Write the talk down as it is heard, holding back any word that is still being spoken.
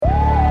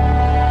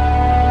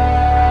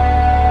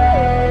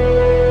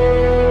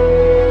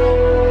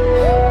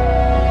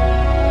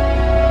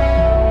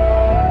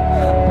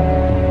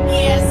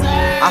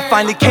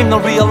finally came to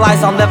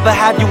realize I'll never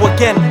have you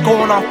again.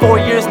 Going on 4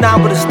 years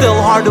now, but it's still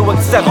hard to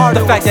accept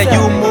the fact that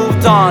you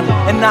moved on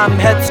and I'm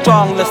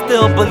headstrong. Let's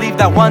still believe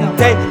that one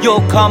day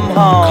you'll come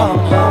home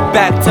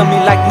back to me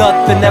like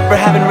nothing ever,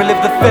 having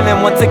relived the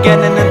feeling once again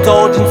and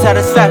indulge in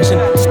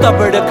satisfaction.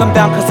 Stubborn to come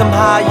down cause I'm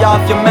high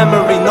off your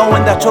memory,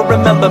 knowing that you'll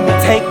remember me.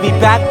 Take me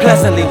back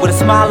pleasantly with a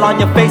smile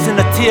on your face and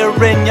a tear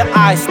in your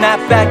eye.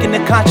 Snap back into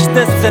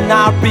consciousness and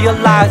I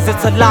realize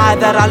it's a lie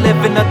that I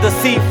live in a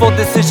deceitful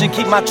decision.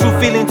 Keep my true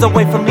feelings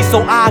away from me,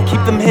 so I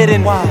keep them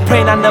hidden.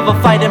 Praying I never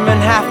fight him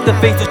and have to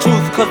face the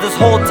truth, cause this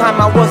whole time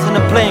I wasn't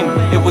to blame,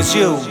 it was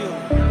you.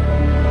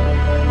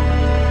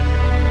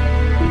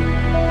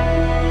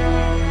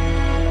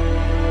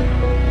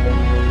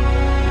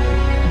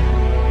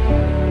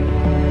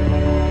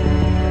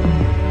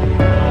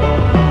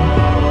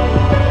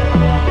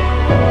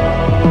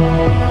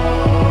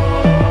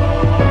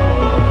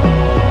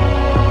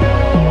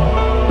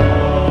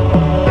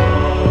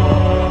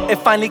 It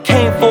finally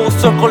came full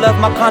circle as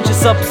my conscience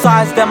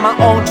subsides, that my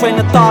own train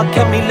of thought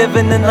kept me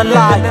living in a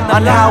lie.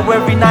 On how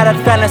every night I'd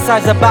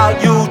fantasize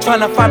about you, trying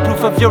to find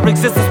proof of your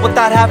existence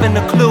without having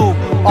a clue.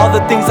 All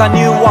the things I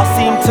knew all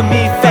seemed to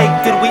me fake.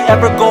 Did we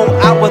ever go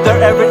out? Was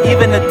there ever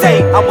even a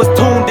date? I was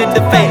tuned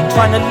into fate,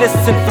 trying to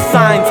listen for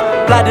signs,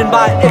 blinded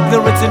by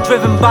ignorance and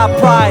driven by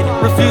pride,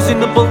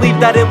 refusing to believe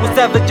that it was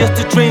ever just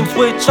a dream.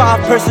 Switch off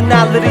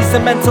personalities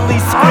and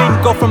mentally scream.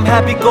 Go from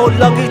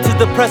happy-go-lucky to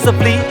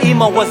depressively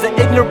emo. Was it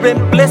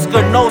ignorant bliss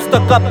or no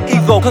stuck-up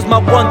ego? Cause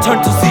my one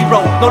turned to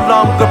zero. No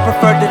longer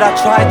preferred that I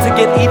tried to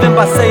get even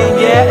by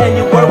saying yeah and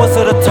you were. Was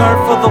it a turn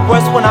for the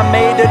worse when I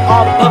made it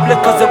all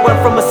public? Cause it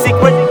went from a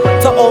secret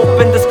to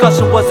open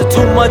discussion. Was it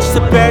too much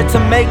to bear to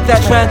make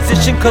that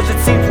transition? Cause it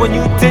seems when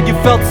you did you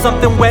felt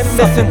something went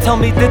missing. Tell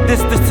me, did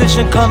this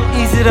decision come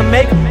easy to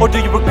make, or do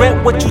you regret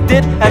what you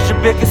did as your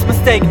biggest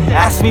mistake?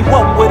 Ask me,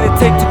 what would it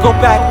take to go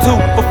back to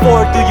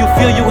before? Do you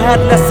feel you had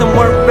less and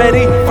weren't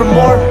ready for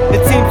more?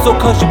 It seemed so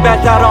cause you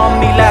backed out on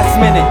me last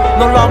minute.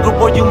 No longer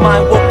were you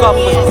mine, woke up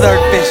with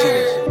blurred vision.